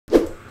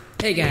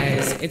Hey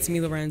guys, it's me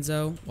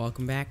Lorenzo.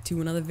 Welcome back to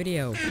another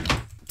video.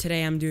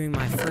 Today I'm doing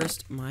my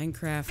first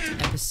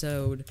Minecraft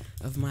episode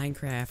of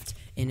Minecraft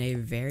in a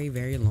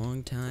very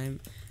long time,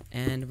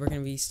 and we're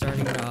going to be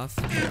starting it off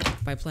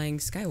by playing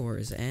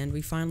Skywars, and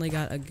we finally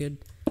got a good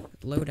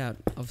loadout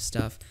of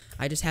stuff.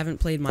 I just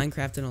haven't played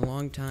Minecraft in a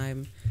long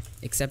time,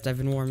 except I've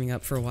been warming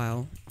up for a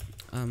while,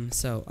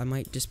 so I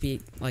might just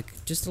be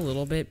like just a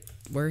little bit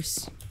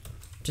worse,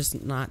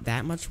 just not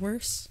that much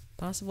worse,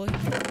 possibly,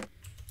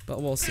 but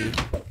we'll see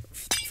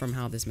from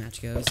how this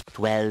match goes.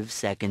 12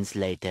 seconds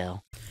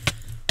later.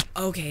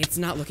 Okay, it's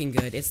not looking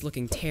good. It's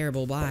looking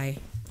terrible. Bye.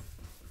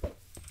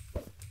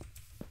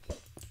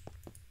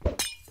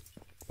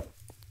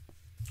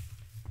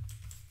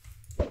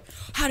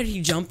 How did he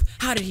jump?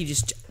 How did he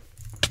just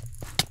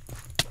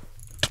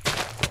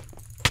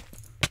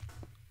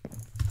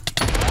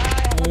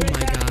Oh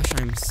my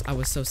gosh, I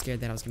was so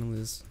scared that I was gonna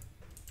lose.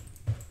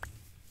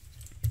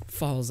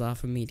 Falls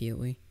off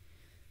immediately.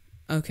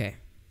 Okay.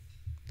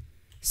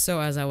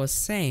 So as I was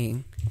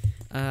saying,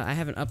 I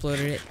haven't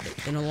uploaded it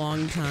in a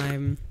long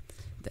time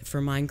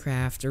for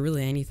Minecraft or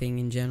really anything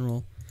in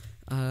general,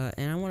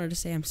 and I wanted to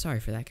say I'm sorry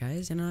for that,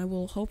 guys, and I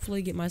will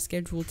hopefully get my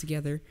schedule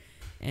together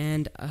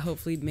and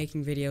hopefully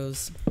making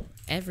videos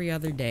every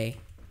other day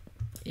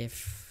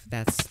if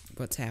that's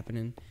what's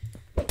happening.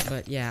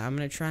 But yeah, I'm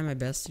gonna try my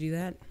best to do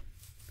that.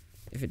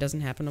 If it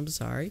doesn't happen, I'm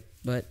sorry,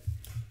 but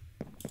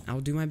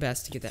I'll do my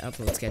best to get that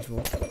upload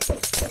schedule.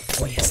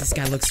 Oh yes, this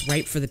guy looks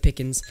ripe for the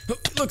pickings.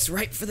 Looks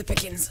ripe for the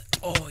pickings.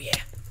 Oh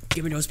yeah,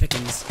 give me those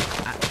pickings.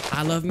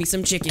 I love me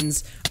some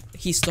chickens.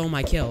 He stole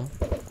my kill.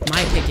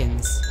 My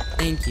pickings.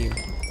 Thank you.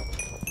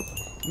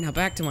 Now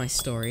back to my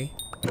story.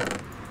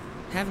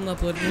 Haven't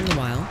uploaded in a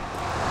while.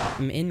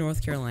 I'm in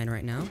North Carolina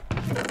right now.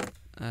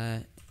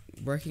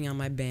 Working on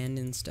my band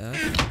and stuff.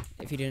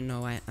 If you didn't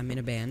know, I'm in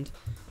a band.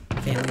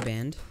 Family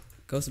band.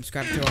 Go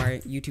subscribe to our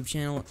YouTube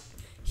channel.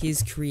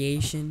 His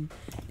creation,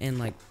 and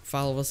like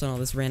follow us on all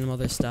this random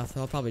other stuff.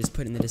 I'll probably just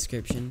put it in the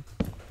description.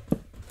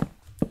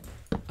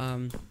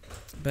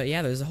 But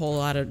yeah, there's a whole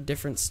lot of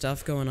different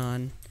stuff going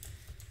on,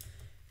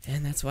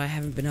 and that's why I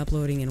haven't been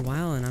uploading in a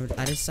while. And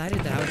I decided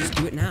that I would just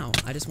do it now.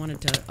 I just wanted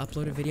to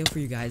upload a video for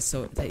you guys,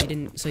 so that you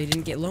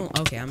didn't get lonely.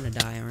 Okay, I'm gonna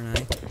die, aren't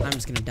I? I'm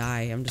just gonna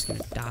die. I'm just gonna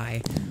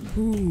die.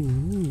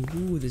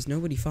 Ooh, there's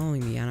nobody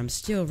following me, and I'm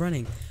still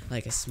running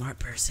like a smart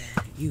person.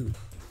 You.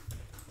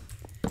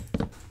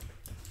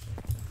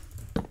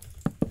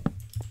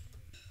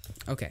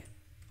 Okay,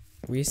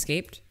 we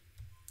escaped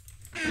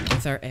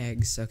with our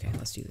eggs. Okay,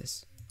 let's do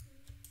this.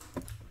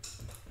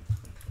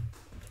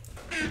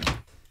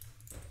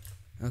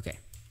 Okay,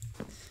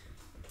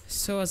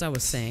 so as I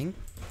was saying,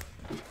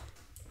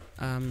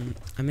 I'm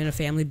in a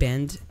family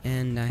band,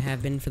 and I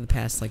have been for the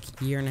past like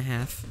year and a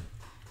half,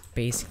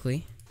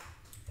 basically.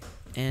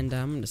 And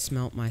I'm gonna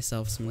smelt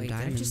myself some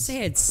diamonds. Did I just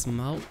say I'd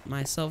smelt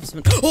myself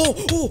some?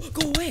 Oh,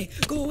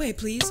 go away,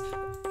 please.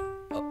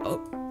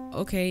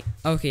 Okay,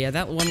 yeah,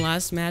 that one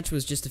last match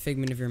was just a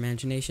figment of your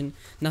imagination.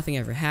 Nothing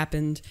ever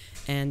happened,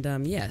 and,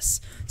 yes.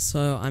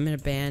 So, I'm in a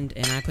band,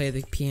 and I play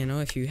the piano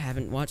if you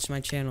haven't watched my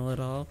channel at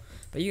all.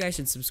 But you guys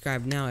should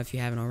subscribe now if you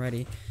haven't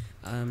already.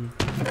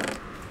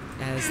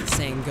 As the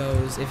saying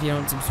goes, if you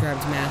don't subscribe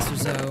to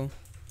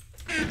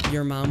MasterZo,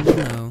 your mom will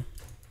know.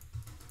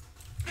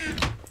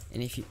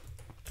 And if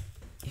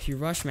you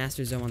rush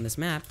MasterZo on this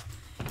map,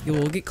 you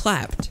will get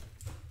clapped.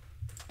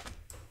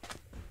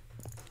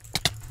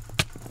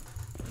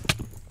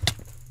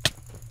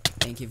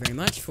 Thank you very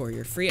much for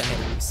your free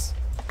items.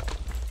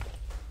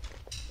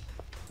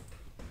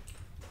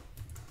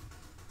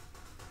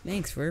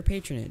 Thanks for your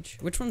patronage.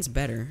 Which one's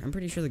better? I'm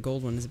pretty sure the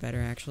gold one is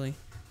better, actually.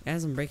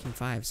 As I'm breaking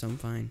 5, so I'm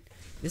fine.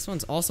 This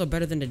one's also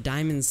better than the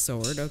diamond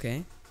sword.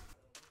 Okay.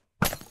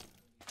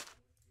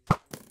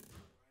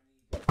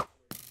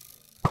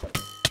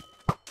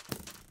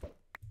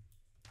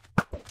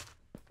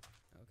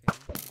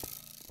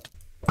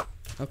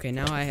 Okay,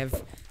 now I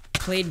have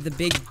played the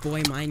big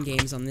boy mind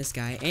games on this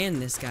guy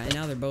and this guy, and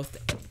now they're both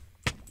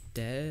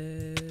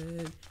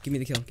dead. Give me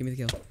the kill.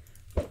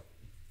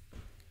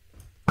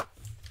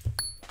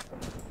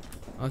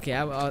 Okay,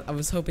 I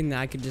was hoping that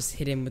I could just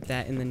hit him with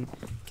that and then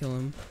kill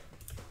him.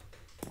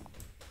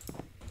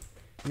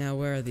 Now,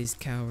 where are these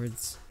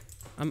cowards?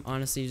 I'm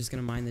honestly just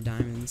gonna mine the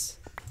diamonds.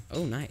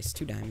 Oh, nice,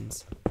 2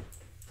 diamonds.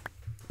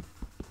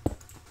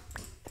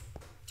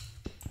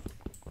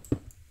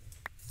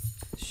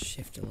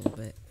 Shift a little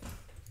bit.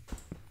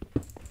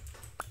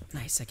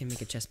 Nice, I can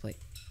make a chest plate.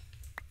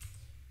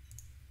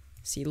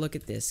 See, look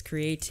at this.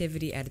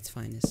 Creativity at its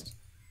finest.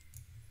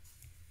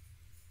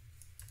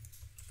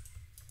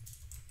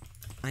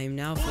 I am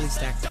now fully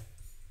stacked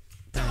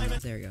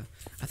diamonds. There we go.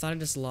 I thought I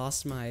just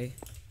lost my...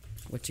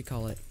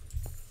 whatchamacallit.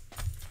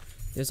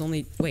 There's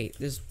only... wait,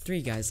 there's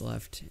 3 guys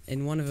left,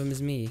 and one of them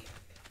is me.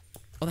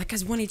 Oh, that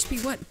guy's 1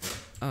 HP, what?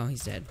 Oh,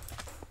 he's dead.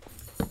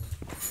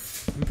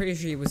 I'm pretty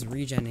sure he was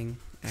regenning,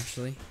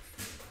 actually.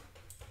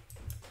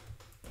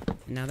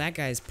 Now that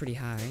guy's pretty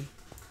high.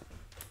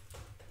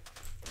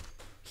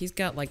 He's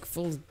got like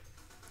full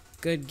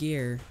good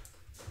gear.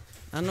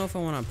 I don't know if I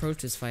want to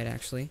approach this fight,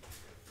 actually.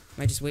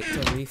 Might just wait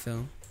till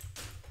refill.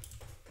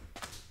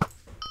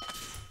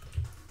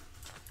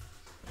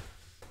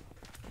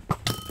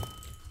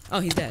 Oh,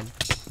 he's dead.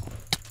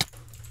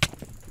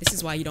 This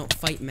is why you don't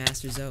fight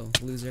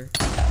MasterZo, loser.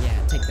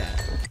 Yeah, take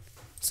that.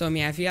 So,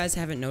 yeah, if you guys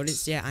haven't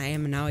noticed yet, I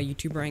am now a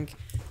YouTube rank.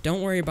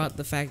 Don't worry about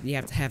the fact that you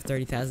have to have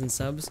 30,000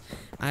 subs.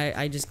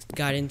 I just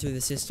got into the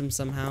system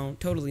somehow.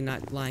 Totally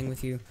not lying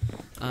with you.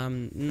 I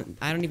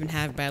don't even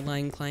have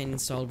Badlion Client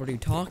installed. What are you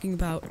talking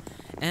about?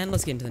 And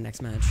let's get into the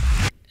next match.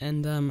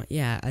 And,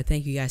 yeah, I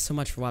thank you guys so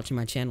much for watching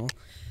my channel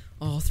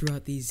all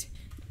throughout these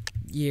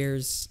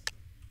years.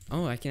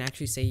 Oh, I can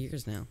actually say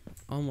years now.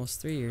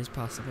 Almost 3 years,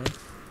 possibly.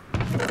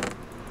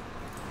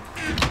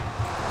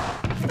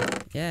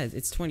 Yeah,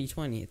 it's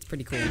 2020. It's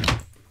pretty cool.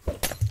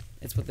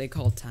 It's what they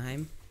call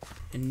time.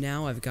 And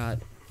now I've got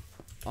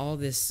all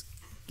this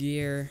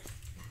gear.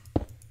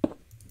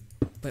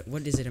 But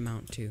what does it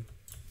amount to?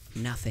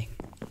 Nothing.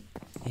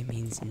 It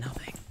means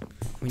nothing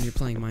when you're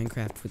playing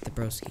Minecraft with the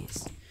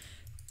broskies.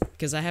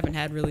 Because I haven't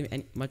had really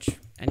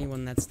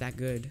anyone that's that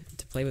good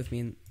to play with me.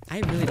 And I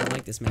really don't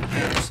like this map. I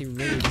actually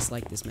really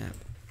dislike this map.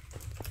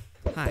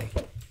 Hi.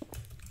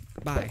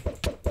 Bye.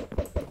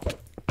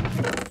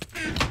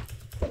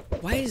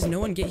 Why does no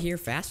one get here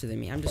faster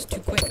than me? I'm just too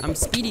quick. I'm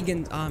speedy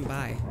getting on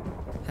by.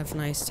 Have a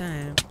nice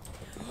time.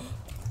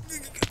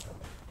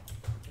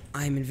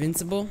 I'm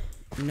invincible.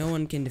 No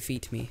one can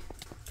defeat me.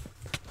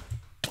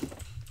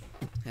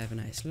 Have a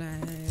nice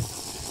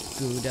life.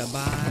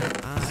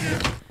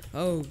 Goodbye.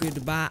 Oh,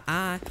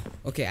 goodbye.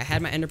 Okay, I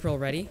had my ender pearl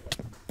ready.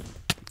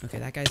 Okay,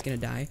 that guy's gonna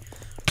die.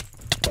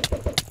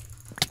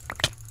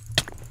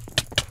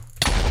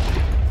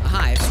 Aha,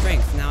 I have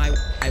strength. Now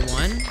I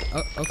won?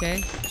 Oh,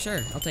 okay.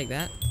 Sure, I'll take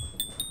that.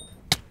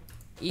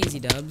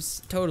 Easy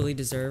dubs. Totally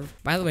deserve.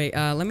 By the way,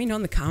 let me know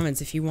in the comments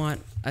if you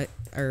want,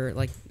 or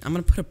like, I'm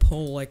gonna put a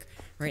poll like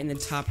right in the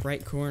top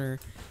right corner.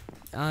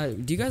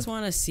 Do you guys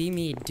want to see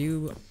me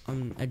do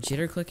a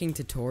jitter clicking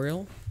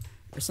tutorial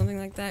or something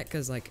like that?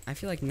 Cause like I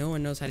feel like no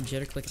one knows how to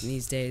jitter click in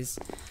these days,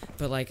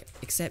 but like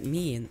except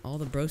me and all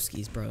the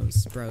broskies,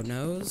 bros. Bro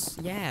knows,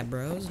 yeah,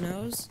 bros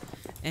knows.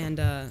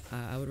 And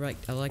I would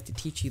like to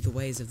teach you the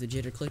ways of the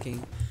jitter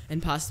clicking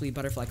and possibly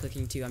butterfly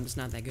clicking too. I'm just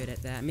not that good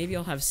at that. Maybe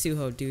I'll have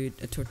Suho do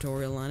a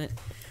tutorial on it.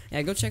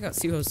 Yeah, go check out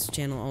Suho's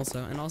channel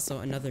also, and also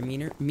another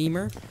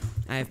memer.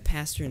 I have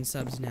passed her in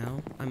subs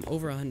now. I'm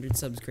over 100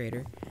 subs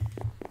greater.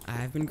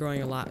 I've been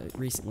growing a lot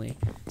recently.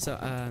 So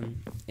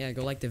yeah,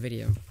 go like the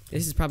video.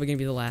 This is probably gonna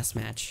be the last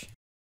match.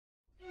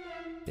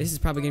 This is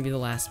probably gonna be the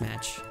last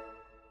match.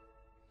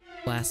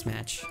 Last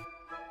match.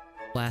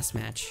 Last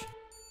match.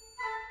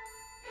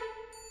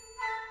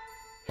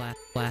 Flat,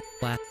 flat,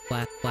 flat,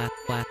 flat, flat,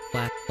 flat,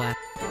 flat, flat.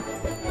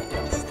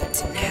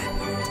 That's an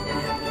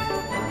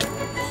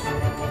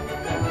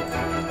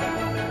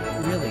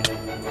really?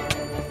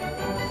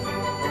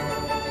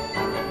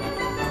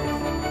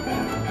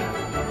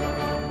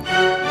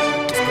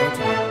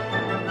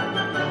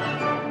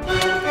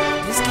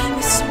 This game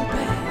is so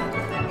bad.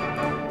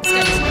 This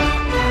guy's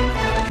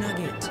a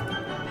nugget.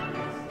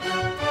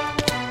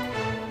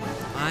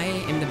 I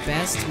am the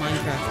best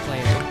Minecraft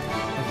player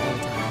of all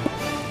time.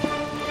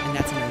 And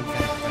that's another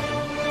fact, by the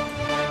way.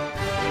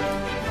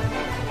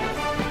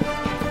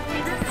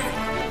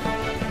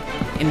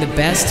 I'm the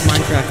best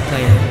Minecraft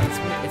player.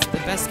 It's the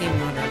best game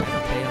mode I've ever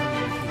played on.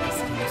 I hate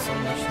this game so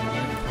much and I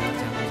never played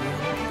television.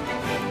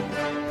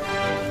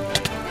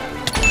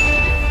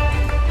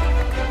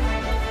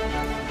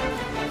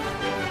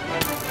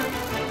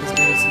 As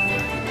good as he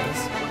fucking is.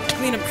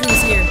 Cleanup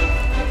crew's here.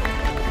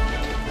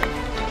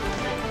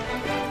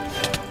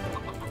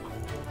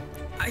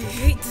 I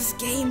hate this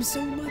game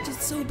so much,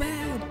 it's so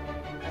bad.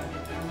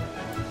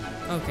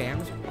 Okay,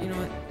 you know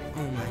what?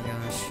 Oh my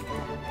gosh.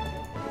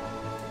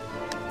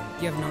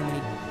 You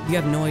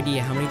have no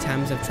idea how many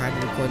times I've tried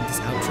to record this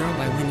outro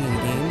by winning a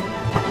game.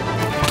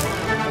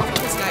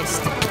 This guy's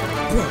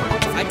bro,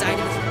 if I died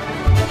in this,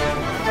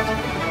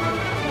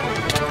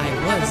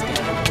 I was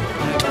dead.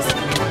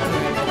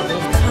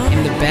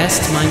 I'm the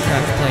best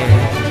Minecraft player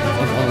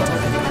of all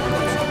time.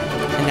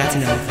 And that's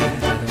another thing.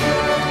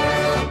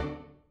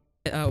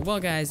 Well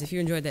guys, if you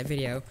enjoyed that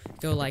video,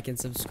 go like and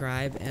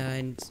subscribe,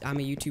 and I'm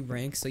a YouTube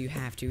rank, so you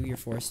have to, you're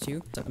forced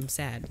to. So I'm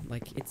sad,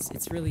 like,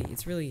 it's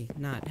really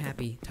not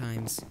happy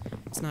times.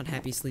 It's not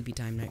happy sleepy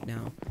time right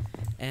now.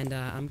 And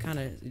I'm kind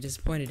of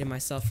disappointed in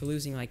myself for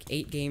losing like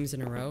 8 games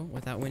in a row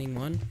without winning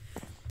one.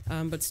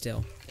 But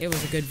still, it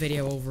was a good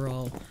video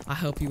overall. I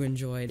hope you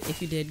enjoyed.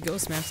 If you did, go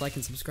smash like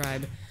and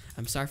subscribe.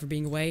 I'm sorry for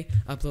being away.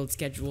 Upload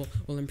schedule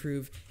will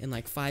improve in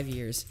like 5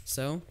 years.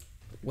 So,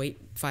 wait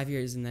 5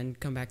 years and then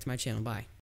come back to my channel. Bye.